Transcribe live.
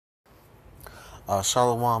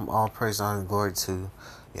Shalom, all praise, honor, and glory to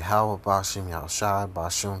Yahawah, Bahasham, Yahawashi,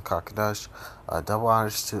 Bahasham, Kakadash. Double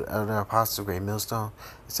honors to Elder Apostle, Great Millstone.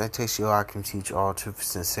 Citation, I can teach all truth and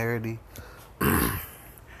sincerity. This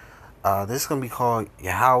is going to be called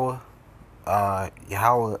Yahawah.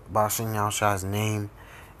 Yahawah, Bahasham, Yahawashi's name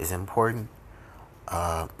is important.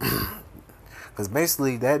 Because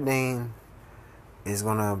basically, that name is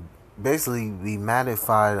going to basically be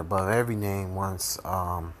magnified above every name once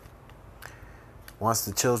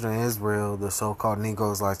the children of Israel, the so-called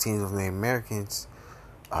Negroes, Latinos, and Native Americans,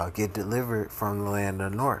 get delivered from the land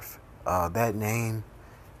of the North. That name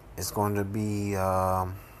is going to be,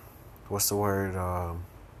 what's the word?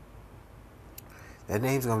 That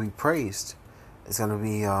name's going to be praised. It's going to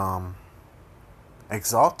be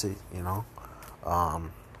exalted, you know.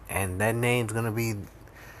 And that name's going to be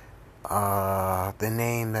the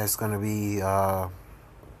name that's going to be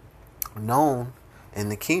known in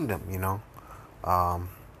the kingdom, you know. And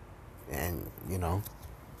you know,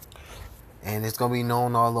 and it's gonna be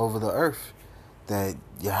known all over the earth that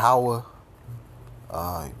Yahawah,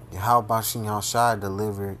 Yahawashi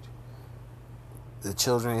delivered the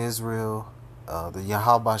children of Israel. The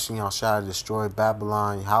Yahawashi destroyed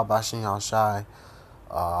Babylon. Yahawashi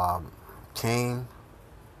came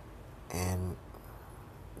and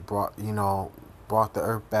brought the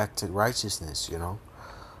earth back to righteousness, you know.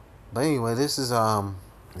 But anyway, this is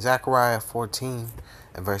Zechariah 14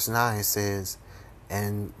 and verse 9 says,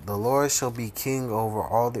 "And the Lord shall be king over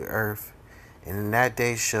all the earth, and in that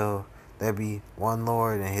day shall there be one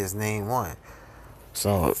Lord, and his name one."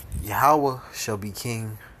 So Yahawah shall be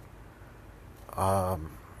king. Yahweh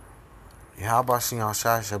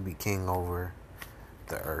shall be king over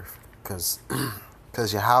the earth, because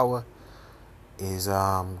Yahawah is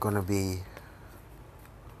gonna be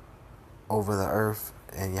over the earth,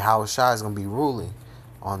 and Yahawashi is gonna be ruling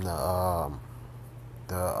on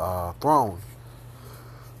the throne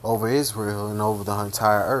over Israel and over the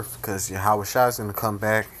entire earth, because Yahawashi is going to come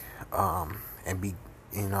back and be,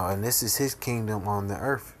 and this is his kingdom on the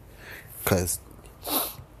earth, because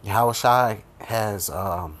Yahawashi has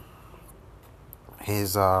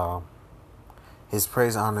his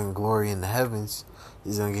praise, honor, and glory in the heavens.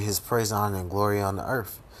 He's going to get his praise, honor, and glory on the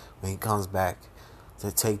earth when he comes back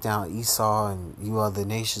to take down Esau and you other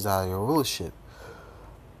nations out of your rulership.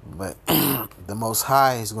 But the Most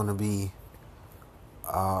High is going to be,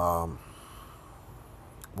 Yahawashi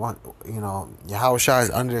is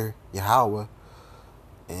under Yahawah,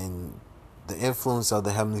 and the influence of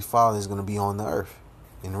the Heavenly Father is going to be on the earth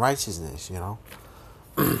in righteousness, you know.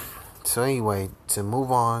 So anyway, to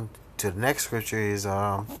move on to the next scripture is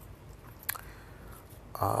Psalms.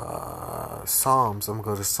 I'm going to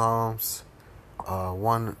go to Psalms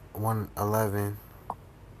 111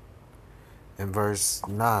 and verse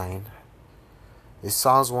 9. It's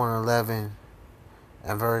Psalms 111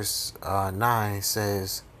 and verse 9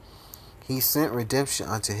 says, "He sent redemption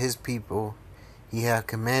unto his people. He hath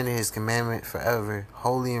commanded his commandment forever.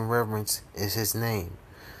 Holy and reverence is his name."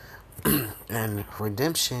 And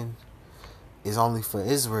redemption is only for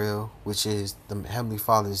Israel, which is the Heavenly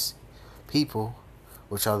Father's people,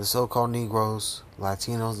 which are the so-called Negroes,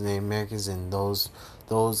 Latinos, and Native Americans, and those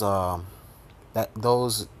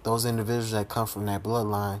individuals that come from that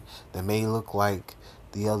bloodline that may look like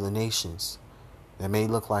the other nations, that may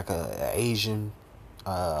look like a Asian,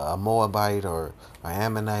 a Moabite, or an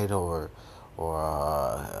Ammonite, or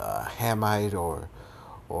a Hamite, or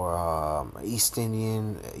East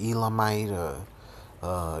Indian, Elamite, or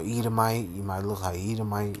Edomite. You might look like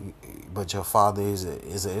Edomite, but your father is an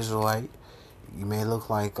Israelite. You may look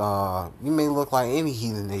like any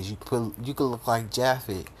heathen nation. You could look like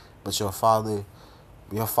Japhet, but your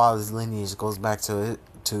father's lineage goes back to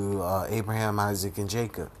Abraham, Isaac, and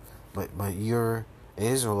Jacob. But you're an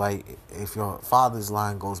Israelite if your father's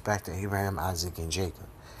line goes back to Abraham, Isaac, and Jacob,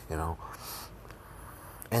 you know,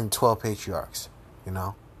 and 12 patriarchs, you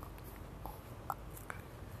know.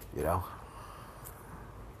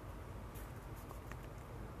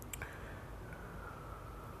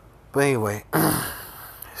 But anyway, I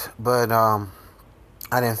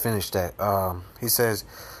didn't finish that. He says,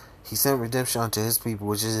 "He sent redemption unto his people,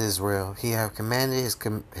 which is Israel. He hath commanded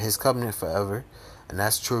his covenant forever," and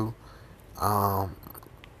that's true.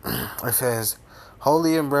 It says,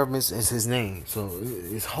 "Holy and reverence is his name." So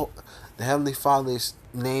the Heavenly Father's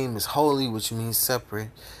name is holy, which means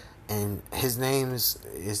separate, and his name is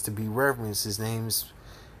to be reverenced. His name is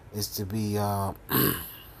to be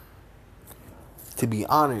to be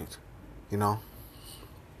honored, you know,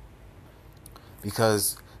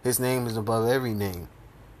 because his name is above every name.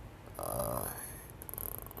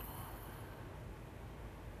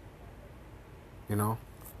 You know,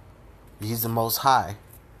 He's the Most High.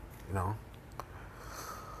 You know,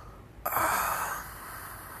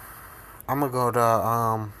 I'm gonna go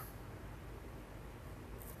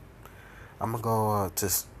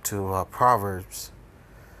to Proverbs.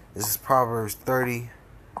 This is Proverbs 30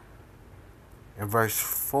 and verse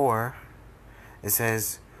 4. It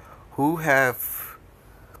says, "Who have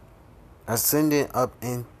ascended up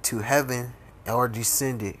into heaven or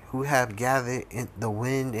descended? Who have gathered in the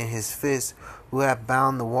wind in his fist? Who have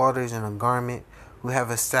bound the waters in a garment? Who have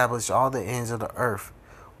established all the ends of the earth?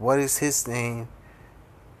 What is his name?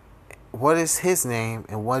 What is his name,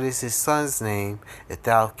 and what is his son's name, if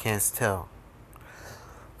thou canst tell?"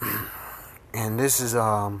 And this is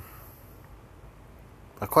a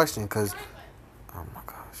question, because oh my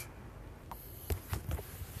gosh.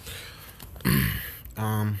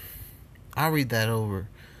 I'll read that over.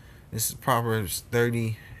 This is Proverbs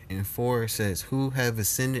 30 and 4. It says, "Who have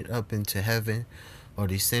ascended up into heaven, or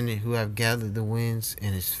descended? Who have gathered the winds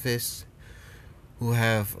in his fists? Who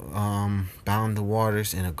have bound the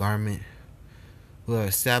waters in a garment? Who have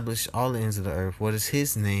established all the ends of the earth? What is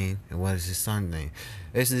his name, and what is his son's name?"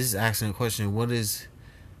 This is asking a question. What is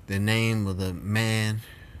the name of the man,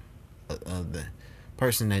 of the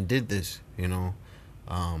person that did this?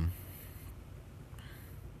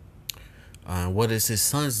 What is his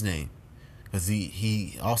son's name? Because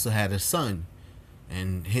he also had a son,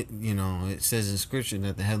 and it says in Scripture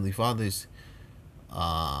that the Heavenly Father's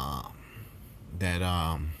that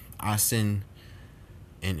I send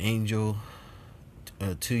an angel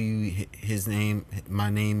to you. His name, my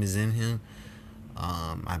name is in him.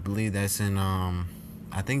 I believe that's in I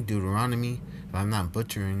think Deuteronomy, if I'm not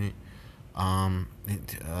butchering it.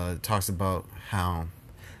 It talks about how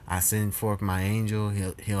I send forth my angel.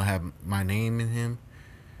 He'll have my name in him,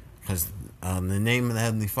 because the name of the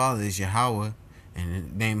Heavenly Father is Yahawah,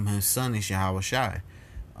 and the name of his son is Yahawashi.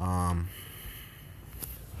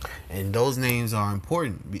 And those names are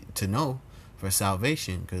important to know for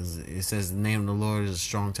salvation, because it says the name of the Lord is a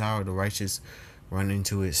strong tower, the righteous run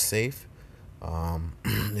into it safe.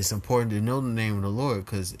 It's important to know the name of the Lord,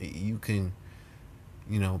 because you can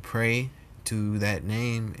pray to that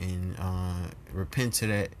name and repent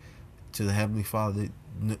to the Heavenly Father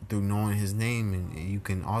through knowing his name, and you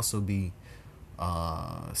can also be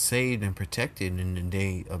saved and protected in the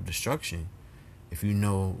day of destruction if you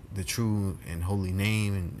know the true and holy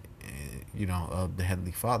name and of the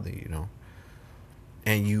Heavenly Father,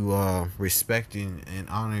 and you respect and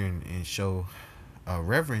honor and show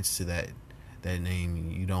reverence to that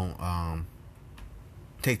name. You don't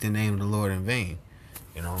take the name of the Lord in vain.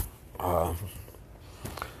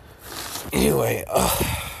 Anyway,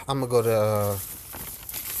 I'm gonna go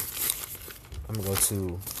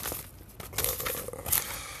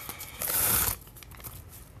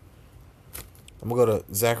to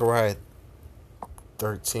Zechariah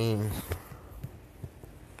 13.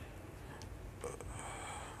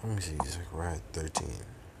 Let me see, Zechariah 13.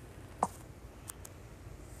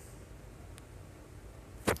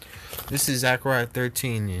 This is Zechariah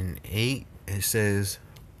 13 and 8. It says,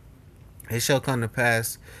 "It shall come to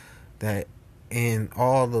pass that in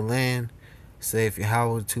all the land, saith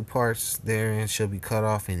Yahawah, 2 parts therein shall be cut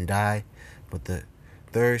off and die, but the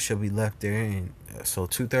third shall be left therein." So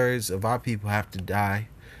 2/3 of our people have to die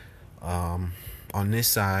on this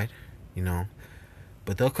side,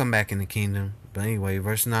 but they'll come back in the kingdom. But anyway,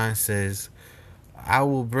 verse 9 says, "I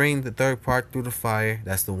will bring the third part through the fire,"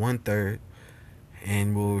 that's the 1/3,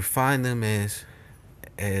 "and will refine them as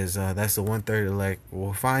that's the 1/3 elect,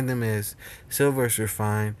 will find them as silver is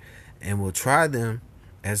refined, and will try them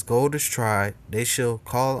as gold is tried. They shall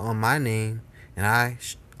call on my name, and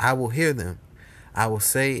I will hear them. I will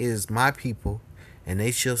say, it is my people, and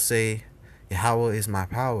they shall say, Yahawah is my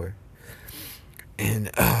power." And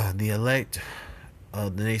the elect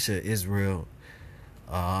of the nation of Israel,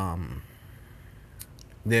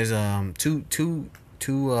 there's two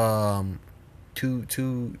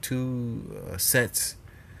sets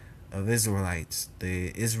of Israelites: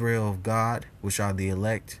 the Israel of God, which are the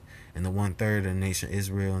elect, and the 1/3 of the nation of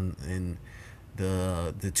Israel, and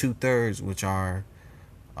the 2/3, which are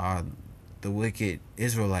the wicked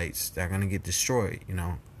Israelites that are going to get destroyed.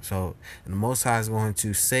 So, and the Most High is going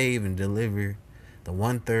to save and deliver the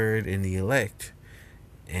 1/3 and the elect,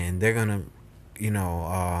 and they're going to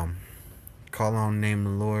call on the name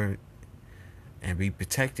of the Lord and be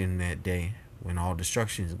protected in that day when all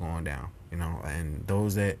destruction is going down. And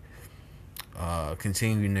those that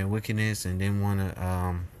continue in their wickedness and then want to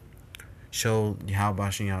show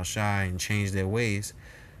Yahawah and Yahawashi and change their ways,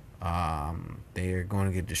 they are going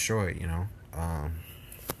to get destroyed.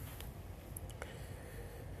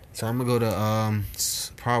 So I'm gonna go to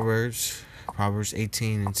Proverbs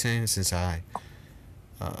 18:10, since I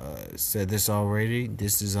said this already.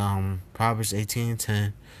 This is Proverbs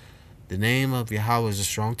 18:10. The name of Yahawah is a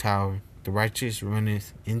strong tower. The righteous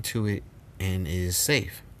runneth into it and is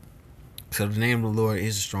safe. So the name of the Lord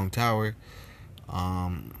is a strong tower.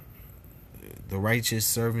 The righteous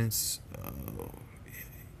servants,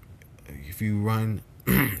 if you run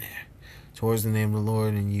towards the name of the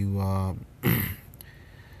Lord and you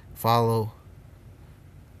follow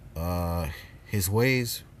his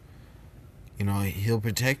ways, he'll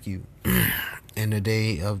protect you in the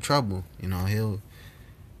day of trouble. He'll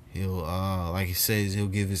like he says, he'll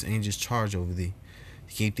give his angels charge over thee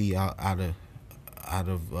to keep thee to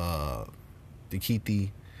keep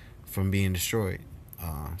thee from being destroyed.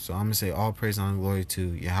 So I'm gonna say all praise and glory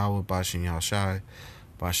to Yahawah, Bahasham, Yahawashi,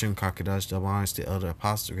 Bahasham, Kakadash, double honors to Elder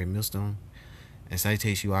Apostle, Great Millstone, and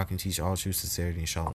citation you, I can teach all true sincerity and shalom.